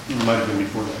 It might have been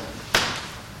before that.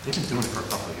 They've been doing it for a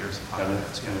couple of years.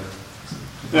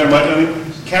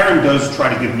 Karen does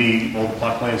try to give me all the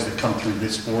plot plans that come through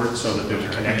this board so that there's a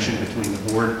connection between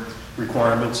the board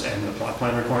requirements and the plot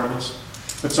plan requirements,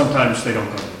 but sometimes they don't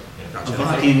go.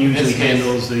 Avakian usually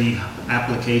handles the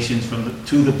applications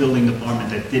to the building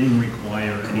department that didn't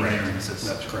require any Correct. variances.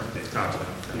 That's correct, Dave. Gotcha.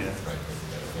 Yeah.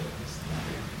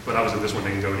 But obviously this one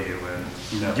didn't go to you, and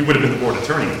No. you would have been the board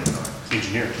attorney at the time.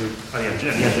 Engineer, too. Oh, yeah,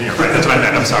 engineer, right, that's what I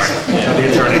meant, I'm sorry.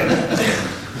 The attorney.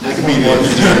 That could be the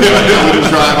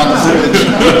drive on the sewage.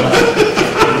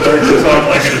 It's all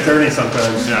like an attorney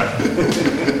sometimes. Yeah.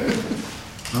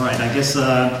 All right, I guess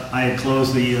I had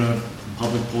closed the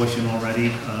public portion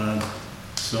already,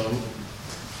 so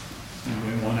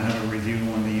we want to have a review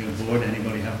on the board.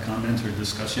 Anybody have comments or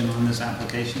discussion on this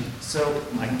application? So,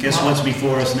 I guess what's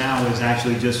before us now is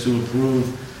actually just to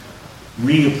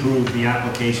reapprove the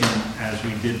application as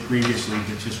we did previously,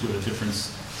 but just with a different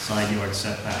side yard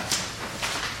setback.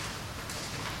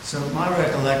 so my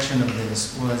recollection of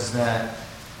this was that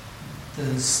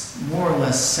this more or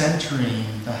less centering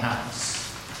the house,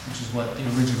 which is what the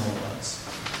original was,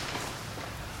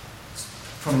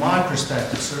 from my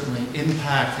perspective, certainly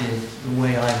impacted the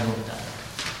way I looked at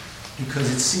it,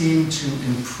 because it seemed to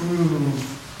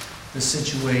improve the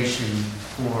situation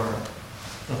for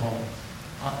the home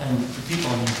and the people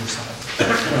on either side.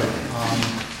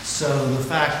 So the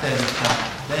fact that it got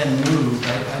then moved,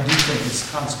 I do think it's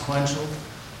consequential,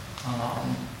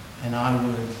 and I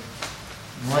would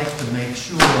like to make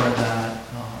sure that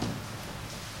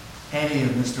any of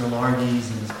Mr. Largy's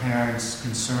and his parents'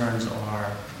 concerns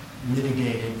are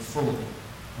mitigated fully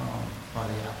by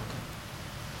the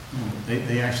applicant.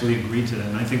 They actually agreed to that,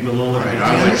 and I think we'll all agree.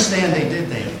 I understand they did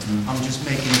that. I'm just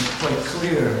making it quite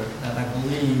clear that I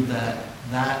believe that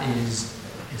that is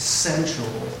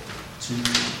essential to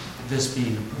this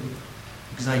being approved.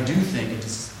 Because I do think it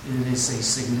is a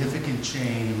significant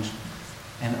change,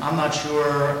 and I'm not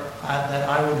sure that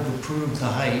I would have approved the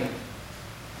height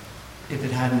if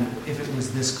it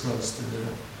was this close to the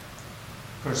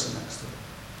person next to it.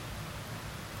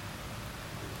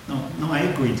 No, I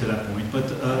agree to that point,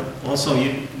 but also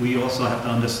we also have to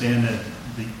understand that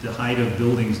the height of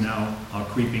buildings now are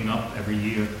creeping up every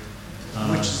year.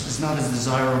 Which is not as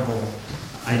desirable.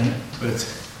 But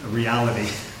it's a reality.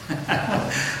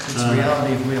 It's a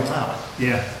reality if we allow it.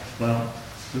 Yeah, well,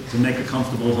 to make a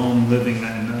comfortable home living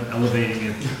and elevating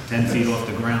it 10 feet off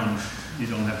the ground, you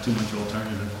don't have too much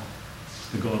alternative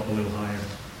to go up a little higher.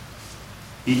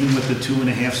 Even with the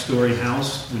 2.5-story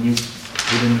house, when you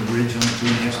put in the ridge on the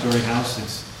 2.5-story house,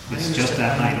 it's just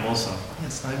that height also.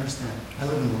 Yes, I understand. I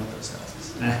live in one of those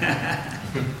houses.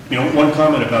 One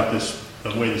comment about this,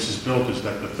 the way this is built, is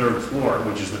that the third floor,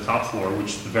 which is the top floor,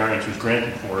 which the variance was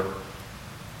granted for,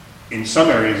 in some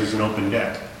areas is an open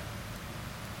deck,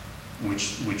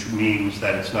 which means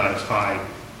that it's not as high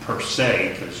per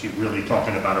se, because you're really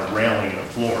talking about a railing and a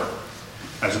floor,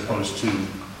 as opposed to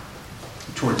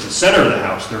towards the center of the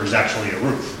house, there is actually a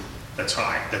roof that's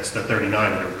high. That's the 39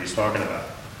 that everybody's talking about.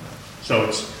 So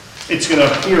it's going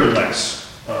to appear less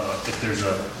if there's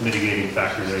a mitigating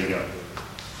factor. There you go.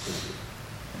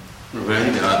 I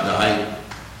think the height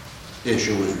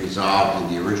issue was resolved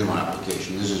in the original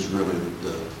application. This is really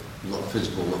the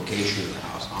physical location of the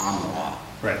house on the lot.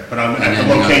 Right, but at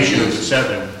the location of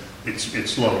 7,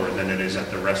 it's lower than it is at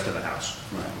the rest of the house.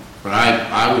 Right. But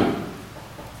I would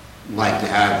like to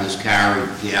have this carried,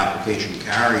 the application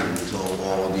carried until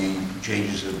all of the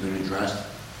changes have been addressed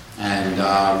and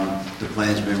the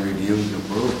plan's been reviewed and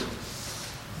approved.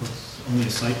 It's only a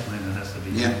site plan that has to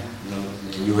be done.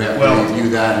 Yeah, you have to review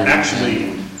that.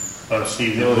 Actually,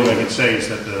 Steve, the only thing I can say is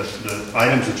that the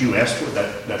items that you asked for,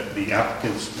 that the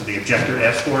applicants, the objector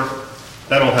asked for,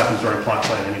 that all happens during plot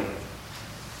plan anyway.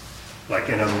 Like,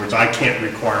 in other words, I can't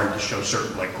require them to show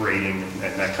certain, like grading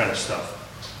and that kind of stuff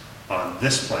on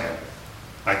this plan.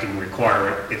 I can require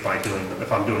it if I'm doing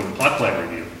the plot plan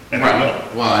review, and I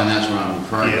will. Well, and that's what I'm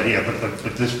referring to. Yeah,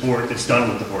 but this board, it's done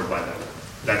with the board by then.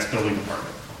 That's building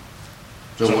department.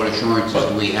 So what assurances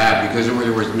do we have? Because there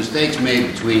were mistakes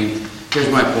made between, here's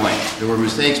my point, there were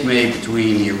mistakes made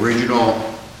between the original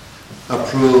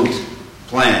approved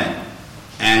plan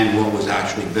and what was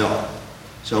actually built.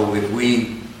 So if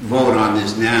we vote on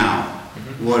this now,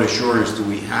 what assurance do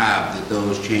we have that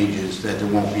those changes, that there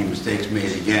won't be mistakes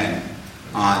made again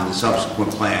on the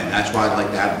subsequent plan? That's why I'd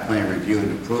like to have the plan reviewed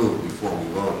and approved before we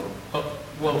vote.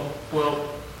 Well,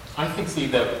 I think,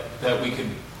 Steve, that we could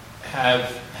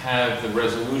have the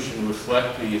resolution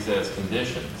reflect these as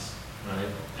conditions, right?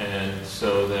 And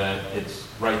so that it's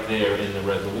right there in the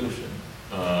resolution.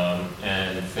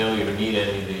 And failure to meet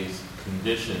any of these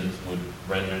conditions would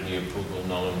render the approval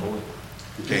null and void.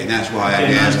 Okay, and that's why I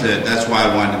asked that, that's why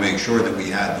I wanted to make sure that we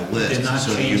had the list, They're not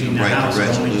so that you changing can the write house, the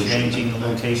they're only resolution. changing the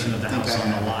location of the house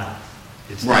on the lot.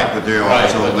 It's Right, but they're Right,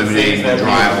 also but the eliminating things that the we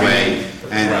driveway agree-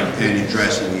 and Right. and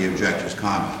addressing the objector's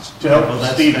comments. To help Well,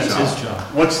 that's Steve, his so- job.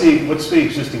 what's the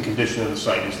existing condition of the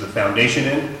site? Is the foundation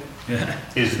in? Yeah.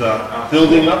 Is the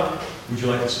building up? Would you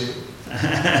like to see it?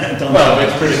 Don't Well, know.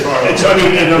 it's pretty far. I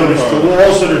mean, in other words, the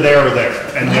walls that are there,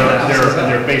 and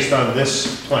they're based on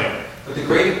this plan. But the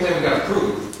grading plan we got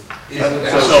approved is. So,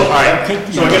 all right,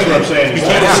 so I guess what I'm saying. We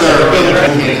can't have Sir, the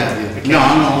building. we can't have you. No,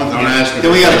 I'm asking.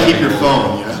 Then we gotta keep your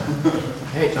phone, you know?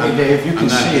 Hey, Dave, you I'm can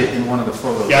not- see it in one of the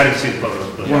photos. Yeah, I didn't see the photos.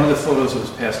 but- One of the photos that was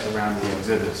passed around the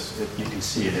exhibits, you can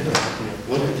see it in it.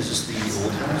 What, is this the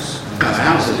old house? The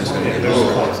house is just gonna Yeah, be there's a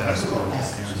lower. close estimate.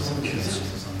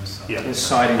 Yeah. His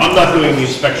siding. I'm not doing the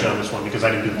inspection on this one because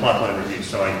I didn't do the plot plan review,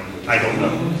 so I don't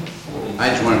know. I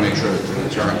just want to make sure that the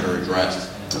concerns are addressed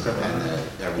Okay. and that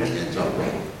everything gets up.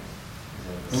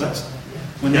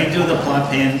 When they do the plot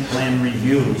plan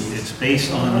review, it's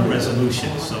based on the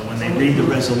resolution. So when they read the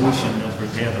resolution, they'll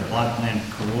prepare the plot plan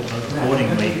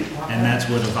accordingly, and that's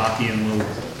what Avakian will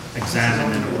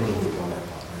examine and approve.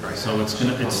 So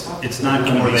it's not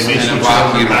going to Or be. they may And switch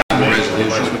Avakian it over back, will have the they might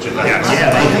resolution. switch it back.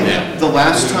 Yeah, The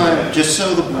last time, just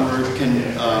so the board can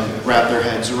wrap their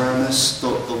heads around this, the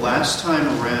last time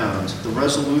around, the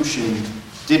resolution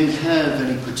didn't have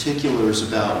any particulars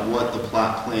about what the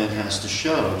plot plan has to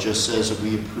show. It just says that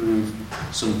we approve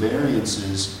some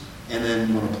variances, and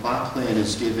then when a plot plan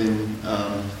is given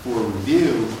for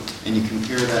review, and you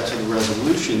compare that to the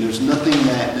resolution, there's nothing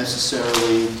that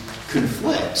necessarily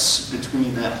conflicts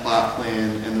between that plot plan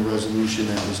and the resolution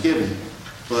that was given.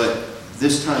 But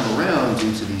this time around,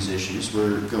 due to these issues,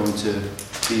 we're going to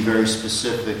be very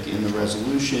specific in the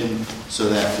resolution so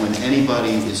that when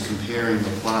anybody is comparing the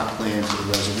plot plan to the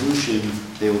resolution,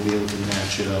 they will be able to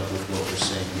match it up with what we're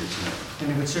saying here tonight.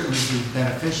 And it would certainly be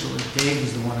beneficial if Dave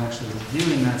is the one actually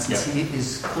reviewing that, since he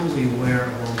is fully aware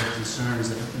of all the concerns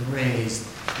that have been raised.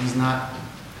 It's not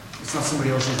somebody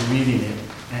else who's reading it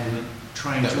and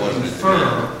trying That to wasn't infer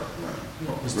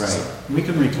what was Right. decided. We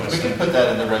can request We can it. put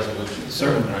that in the resolution.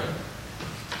 Certainly. Right?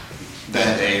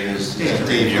 That Dave is. Dave,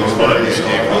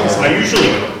 It's fine. I usually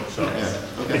do, so.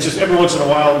 Yeah, okay. It's just every once in a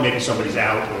while, maybe somebody's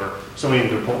out or somebody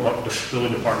in the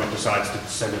building department decides to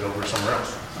send it over somewhere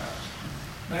else.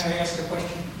 May I ask a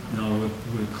question? No,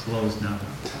 we're closed now.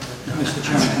 Mr.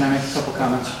 Chairman, can I make a couple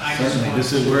comments?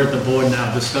 Certainly, we're at the board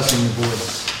now, discussing the board.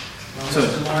 Well, So-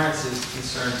 Mr. Lawrence's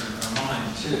concerns are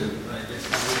mine too, like,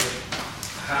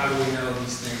 how do we know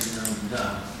these things are going to be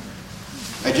done?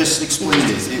 I just explained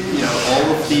it. You know,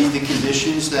 all of the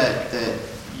conditions that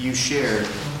you shared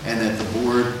and that the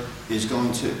board is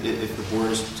going to, if the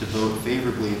board is to vote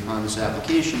favorably upon this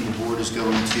application, the board is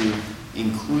going to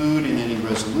include in any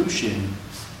resolution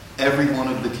every one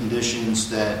of the conditions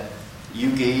that you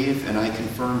gave and I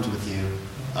confirmed with you,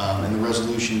 and the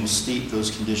resolution will state those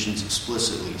conditions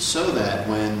explicitly, so that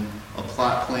when a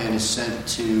plot plan is sent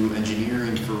to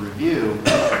engineering for review,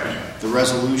 the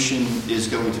resolution is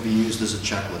going to be used as a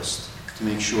checklist to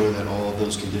make sure that all of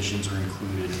those conditions are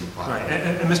included in the plot Right,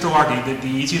 plan. and Mr. Larky, the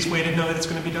easiest way to know that it's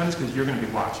going to be done is because you're going to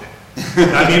be watching.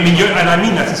 I mean, and I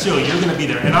mean that sincerely, you're going to be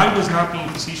there. And I was not being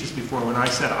facetious before when I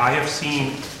said I have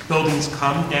seen buildings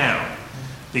come down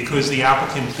because the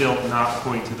applicant built not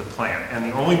according to the plan. And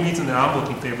the only reason that I'm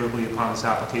looking favorably upon this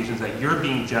application is that you're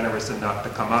being generous enough to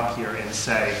come up here and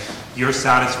say you're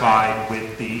satisfied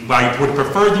with well, you would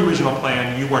prefer the original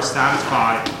plan, you are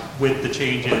satisfied with the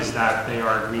changes that they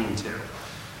are agreeing to.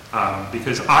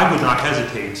 Because I would not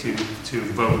hesitate to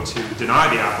vote to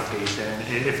deny the application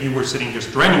if you were sitting here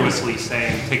strenuously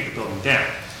saying, take the building down.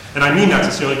 And I mean that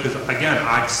sincerely because, again,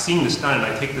 I've seen this done and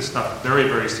I take this stuff very,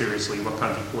 very seriously, what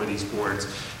comes before these boards.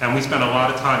 And we spend a lot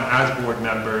of time as board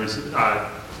members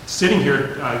sitting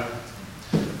here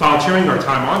volunteering our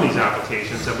time on these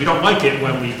applications, and we don't like it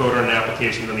when we vote on an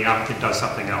application and the applicant does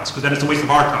something else, because then it's a waste of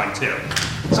our time too.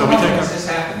 So we take. Does this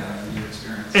happen in your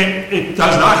experience? It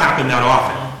does not happen that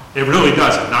often. It really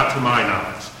doesn't, not to my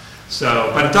knowledge.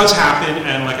 So, but it does happen,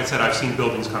 and like I said, I've seen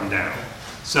buildings come down.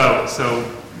 So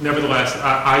Nevertheless,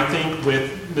 I think with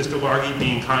Mr. Largy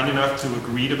being kind enough to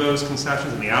agree to those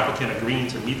concessions and the applicant agreeing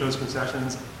to meet those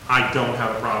concessions, I don't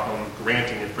have a problem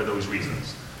granting it for those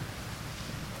reasons.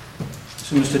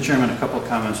 So, Mr. Chairman, a couple of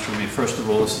comments from me. First of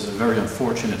all, this is a very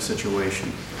unfortunate situation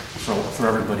for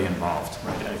everybody involved,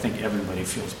 right? I think everybody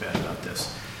feels bad about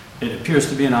this. It appears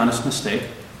to be an honest mistake.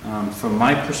 From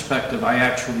my perspective, I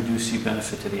actually do see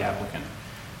benefit to the applicant.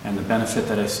 And the benefit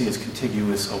that I see is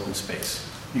contiguous open space,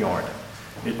 yard.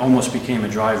 It almost became a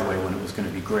driveway when it was going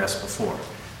to be grass before,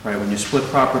 right? When you split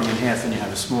property in half and you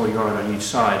have a small yard on each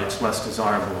side, it's less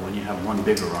desirable when you have one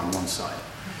bigger on one side.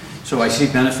 So I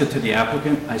see benefit to the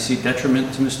applicant. I see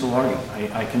detriment to Mr. Largy.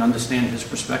 I can understand his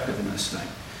perspective in this thing.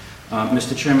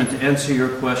 Mr. Chairman, to answer your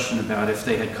question about if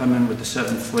they had come in with the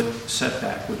 7-foot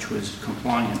setback, which was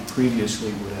compliant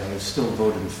previously, would I have still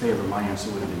voted in favor? My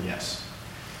answer would have been yes.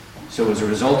 So as a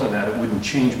result of that, it wouldn't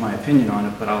change my opinion on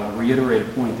it, but I'll reiterate a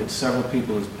point that several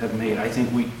people have made. I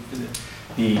think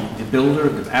the builder,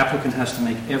 the applicant has to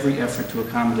make every effort to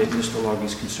accommodate Mr.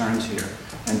 Largy's concerns here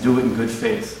and do it in good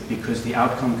faith, because the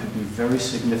outcome could be very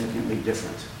significantly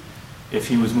different if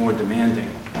he was more demanding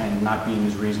and not being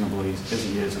as reasonable as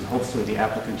he is. And hopefully the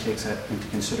applicant takes that into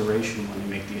consideration when they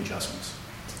make the adjustments.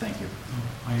 Thank you.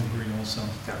 I agree also.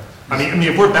 Yeah. I mean,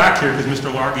 if we're back here because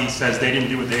Mr. Largy says they didn't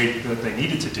do what they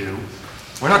needed to do,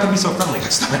 we're not going to be so friendly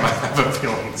next time, I have a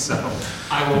feeling, so.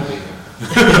 I won't be here.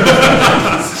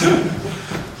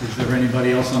 Is there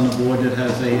anybody else on the board that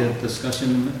has a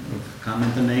discussion or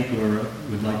comment to make, or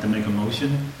would like to make a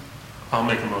motion? I'll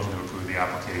make a motion to approve the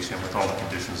application with all the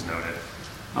conditions noted.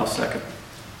 I'll second.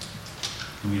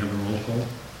 Can we have a roll call?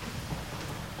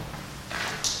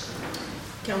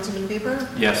 Councilman Bieber?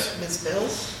 Yes. Ms.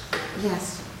 Bills?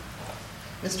 Yes.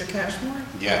 Mr. Cashmore?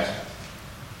 Yes.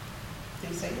 Did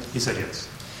you say yes? He said yes.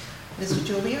 Mr.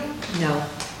 Julio? No.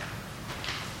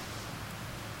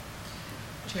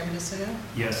 Chairman DeSeo?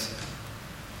 Yes.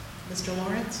 Mr.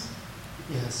 Lawrence?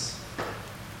 Yes.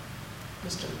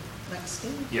 Mr.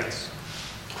 Lexstein? Yes.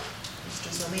 Mr.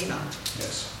 Zelina?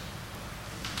 Yes.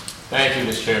 Thank you,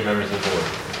 Mr. Chair, members of the board.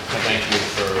 Thank you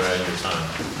for your time.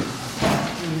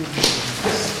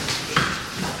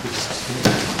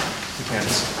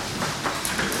 Depends.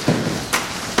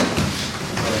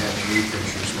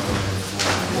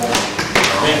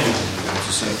 Thank you.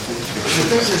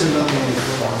 This is another one.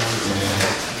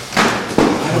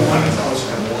 I don't want to always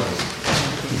have water.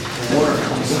 Water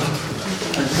comes up.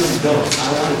 I really don't. I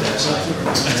wanted that side.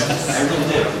 I really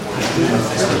did. I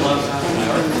spent a lot of time in my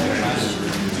architecture.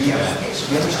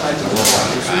 The other side of the wall,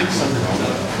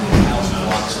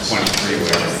 Blocks 23,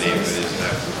 wherever David is.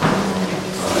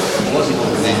 it wasn't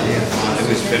open in there. It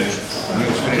was finished.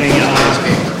 Okay,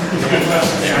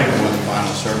 One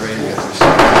final survey. we have to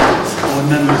board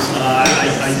members, I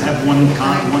have one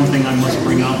thing I must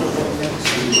bring up.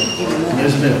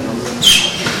 Elizabeth.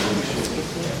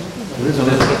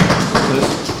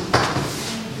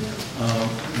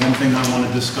 One thing I want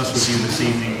to discuss with you this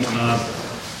evening.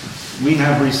 We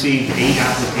have received 8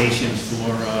 applications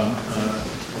for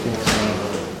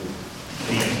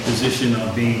the position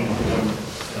of being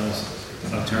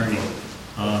attorney.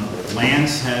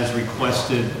 Lance has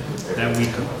requested that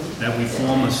we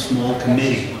form a small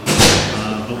committee,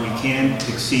 but we can't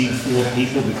exceed 4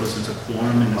 people because it's a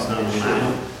quorum and it's not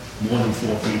allowed more than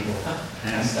 4 people.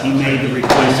 And he made the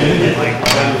request that like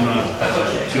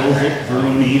Joe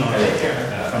Veroni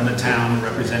from the town,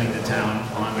 representing the town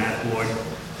on that board,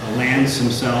 Lance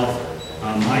himself,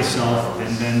 myself,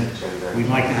 and then we'd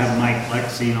like to have Mike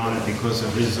Lexine on it because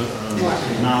of his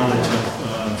knowledge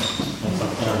of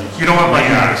You don't want Mike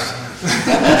Harris.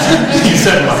 You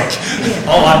said Mike.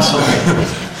 Oh, I'm sorry.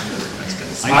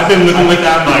 I've been living with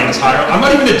that my entire, I'm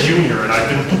not even a junior, and I've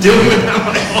been dealing with that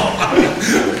my whole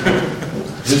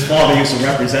life. His father used to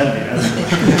represent me, hasn't he?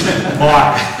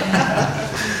 Why?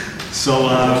 So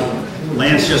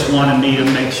Lance just wanted me to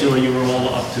make sure you were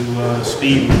all up to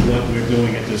speed with what we're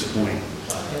doing at this point.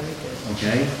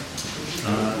 Okay?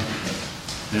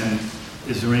 Then,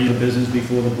 is there any other business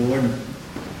before the board?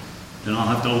 Then I'll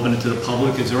have to open it to the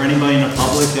public. Is there anybody in the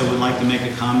public that would like to make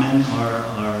a comment or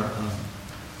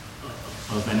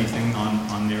of anything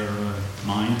on their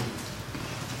mind?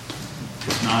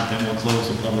 If not, then we'll close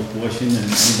the public portion, and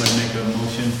anybody make a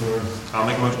motion for... I'll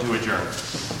make a motion to adjourn.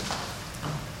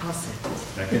 I'll second.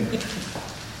 Second?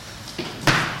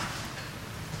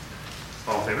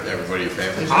 All in favor? Everybody in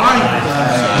favor?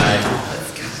 Aye.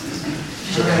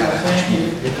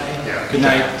 Good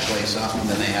night. Place up, and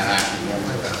then they had actually more of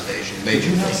a foundation, major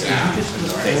place down.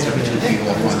 They took 2 feet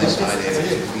off on this side, they had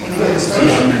 2 feet.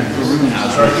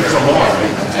 House right there.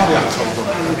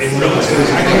 In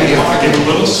a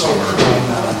little summer,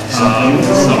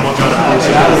 Someone got a...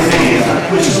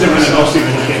 Which is different than most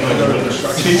people who can't go to the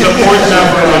structure. The fourth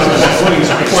member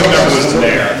was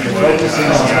there.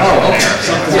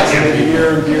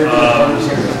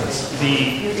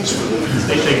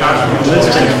 They got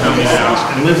coming out.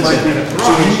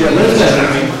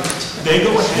 They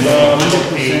go ahead and build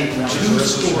a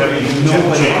two-story.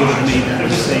 Nobody could have made that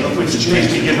mistake. Which changed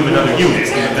to give them another unit.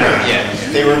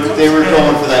 They were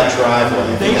going for that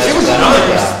driveway. It was another,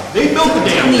 they built the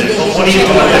damn thing. What do you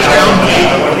do? The town paid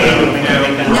for it.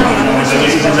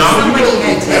 Somebody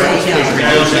had to say no. Somebody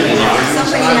had to say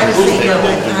no.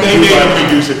 They made them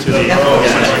reduce it to the...